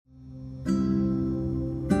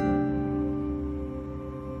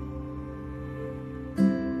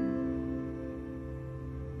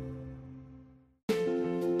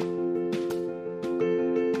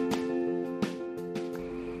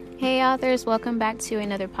Hey authors, welcome back to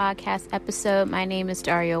another podcast episode. My name is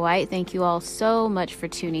Daria White. Thank you all so much for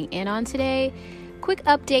tuning in on today. Quick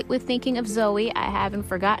update with Thinking of Zoe. I haven't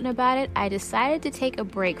forgotten about it. I decided to take a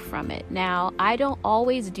break from it. Now, I don't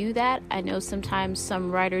always do that. I know sometimes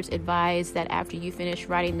some writers advise that after you finish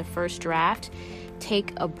writing the first draft,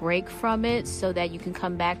 take a break from it so that you can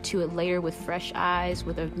come back to it later with fresh eyes,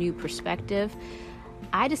 with a new perspective.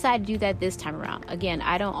 I decided to do that this time around. Again,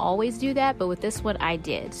 I don't always do that, but with this one I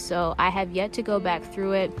did. So I have yet to go back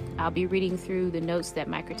through it. I'll be reading through the notes that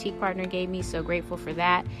my critique partner gave me, so grateful for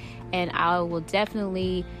that. And I will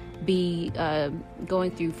definitely be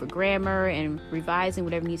going through for grammar and revising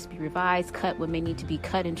whatever needs to be revised, cut what may need to be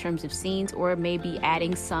cut in terms of scenes, or maybe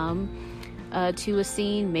adding some to a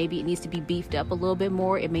scene. Maybe it needs to be beefed up a little bit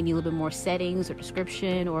more. It may need a little bit more settings or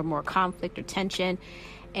description or more conflict or tension.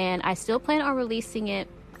 And I still plan on releasing it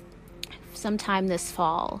sometime this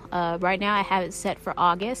fall. Right now I have it set for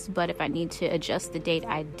August, but if I need to adjust the date,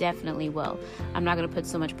 I definitely will. I'm not going to put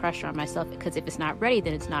so much pressure on myself, because if it's not ready,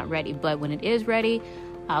 then it's not ready. But when it is ready,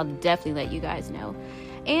 I'll definitely let you guys know.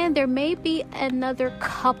 And there may be another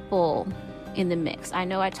couple in the mix. I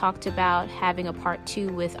know I talked about having a part 2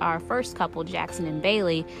 with our first couple, Jackson and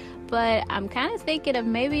Bailey, but I'm kind of thinking of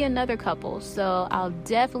maybe another couple. So I'll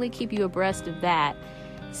definitely keep you abreast of that.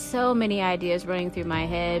 So many ideas running through my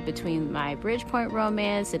head between my Bridgepoint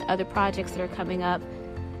romance and other projects that are coming up.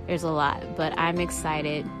 There's a lot, but I'm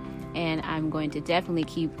excited and I'm going to definitely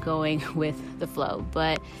keep going with the flow.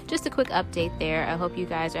 But just a quick update there. I hope you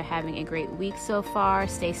guys are having a great week so far.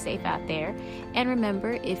 Stay safe out there. And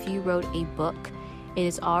remember, if you wrote a book, it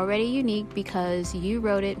is already unique because you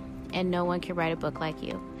wrote it and no one can write a book like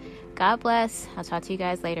you. God bless. I'll talk to you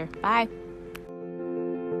guys later. Bye.